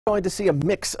Going to see a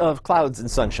mix of clouds and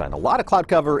sunshine. A lot of cloud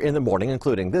cover in the morning,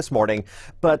 including this morning.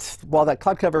 But while that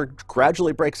cloud cover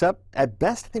gradually breaks up, at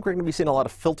best, I think we're going to be seeing a lot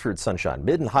of filtered sunshine.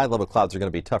 Mid and high level clouds are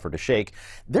going to be tougher to shake.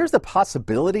 There's the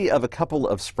possibility of a couple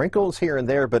of sprinkles here and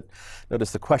there, but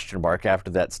notice the question mark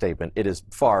after that statement. It is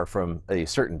far from a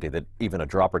certainty that even a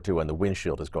drop or two on the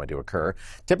windshield is going to occur.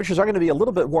 Temperatures are going to be a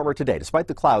little bit warmer today. Despite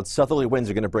the clouds, southerly winds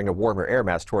are going to bring a warmer air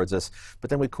mass towards us,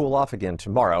 but then we cool off again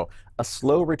tomorrow. A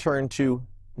slow return to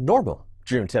normal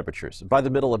June temperatures by the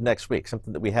middle of next week,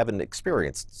 something that we haven't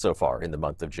experienced so far in the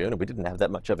month of June, and we didn't have that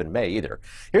much of in May either.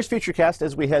 Here's Futurecast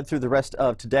as we head through the rest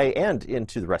of today and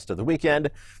into the rest of the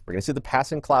weekend. We're going to see the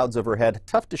passing clouds overhead.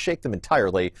 Tough to shake them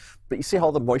entirely, but you see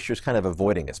how the moisture is kind of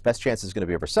avoiding us. Best chance is going to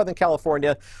be over Southern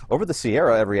California, over the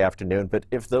Sierra every afternoon, but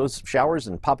if those showers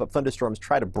and pop-up thunderstorms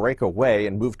try to break away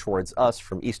and move towards us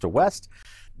from east to west,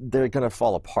 they're going to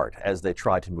fall apart as they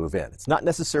try to move in. It's not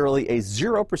necessarily a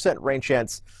 0% rain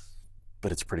chance,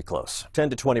 but it's pretty close.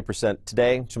 10 to 20%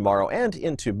 today, tomorrow, and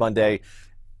into Monday.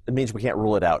 It means we can't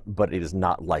rule it out, but it is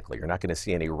not likely. You're not going to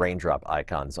see any raindrop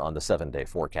icons on the 7-day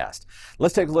forecast.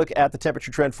 Let's take a look at the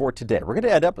temperature trend for today. We're going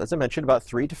to end up, as I mentioned, about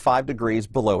 3 to 5 degrees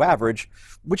below average,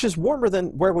 which is warmer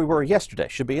than where we were yesterday.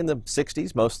 Should be in the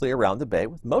 60s, mostly around the bay,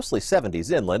 with mostly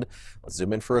 70s inland. Let's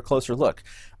zoom in for a closer look.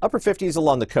 Upper 50s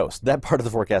along the coast. That part of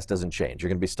the forecast doesn't change. You're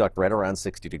going to be stuck right around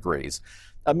 60 degrees.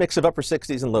 A mix of upper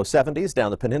 60s and low 70s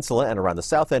down the peninsula and around the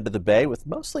south end of the bay, with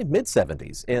mostly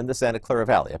mid-70s in the Santa Clara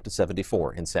Valley, up to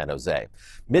 74 in San Jose.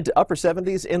 Mid to upper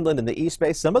 70s inland in the East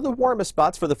Bay, some of the warmest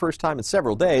spots for the first time in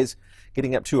several days,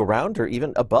 getting up to around or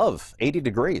even above 80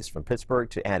 degrees from Pittsburgh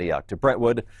to Antioch to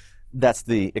Brentwood. That's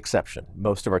the exception.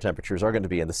 Most of our temperatures are going to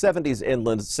be in the 70s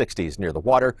inland, 60s near the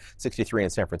water, 63 in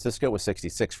San Francisco with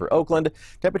 66 for Oakland.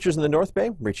 Temperatures in the North Bay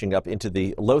reaching up into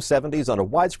the low 70s on a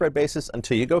widespread basis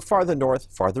until you go farther north,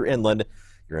 farther inland.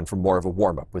 You're in for more of a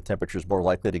warm-up, with temperatures more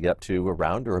likely to get up to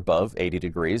around or above 80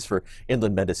 degrees for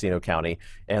inland Mendocino County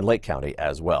and Lake County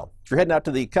as well. If you're heading out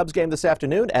to the Cubs game this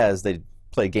afternoon as they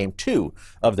play game 2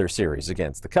 of their series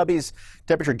against the Cubbies,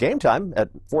 temperature game time at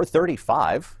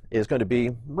 4:35 is going to be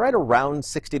right around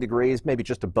 60 degrees, maybe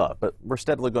just above, but we're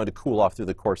steadily going to cool off through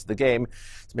the course of the game,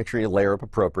 so make sure you layer up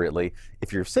appropriately.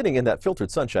 If you're sitting in that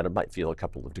filtered sunshine, it might feel a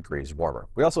couple of degrees warmer.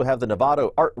 We also have the Nevada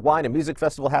Art, Wine, and Music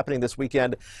Festival happening this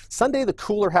weekend. Sunday, the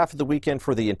cooler half of the weekend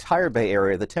for the entire Bay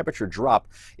Area. The temperature drop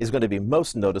is going to be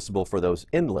most noticeable for those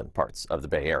inland parts of the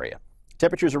Bay Area.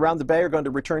 Temperatures around the Bay are going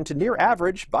to return to near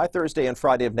average by Thursday and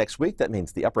Friday of next week. That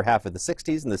means the upper half of the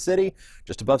 60s in the city,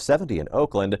 just above 70 in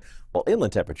Oakland, while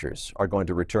inland temperatures are going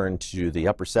to return to the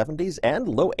upper 70s and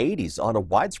low 80s on a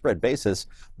widespread basis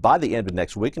by the end of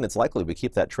next week, and it's likely we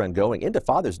keep that trend going into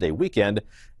Father's Day weekend.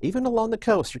 Even along the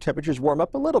coast, your temperatures warm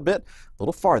up a little bit, a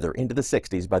little farther into the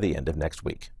 60s by the end of next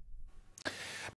week.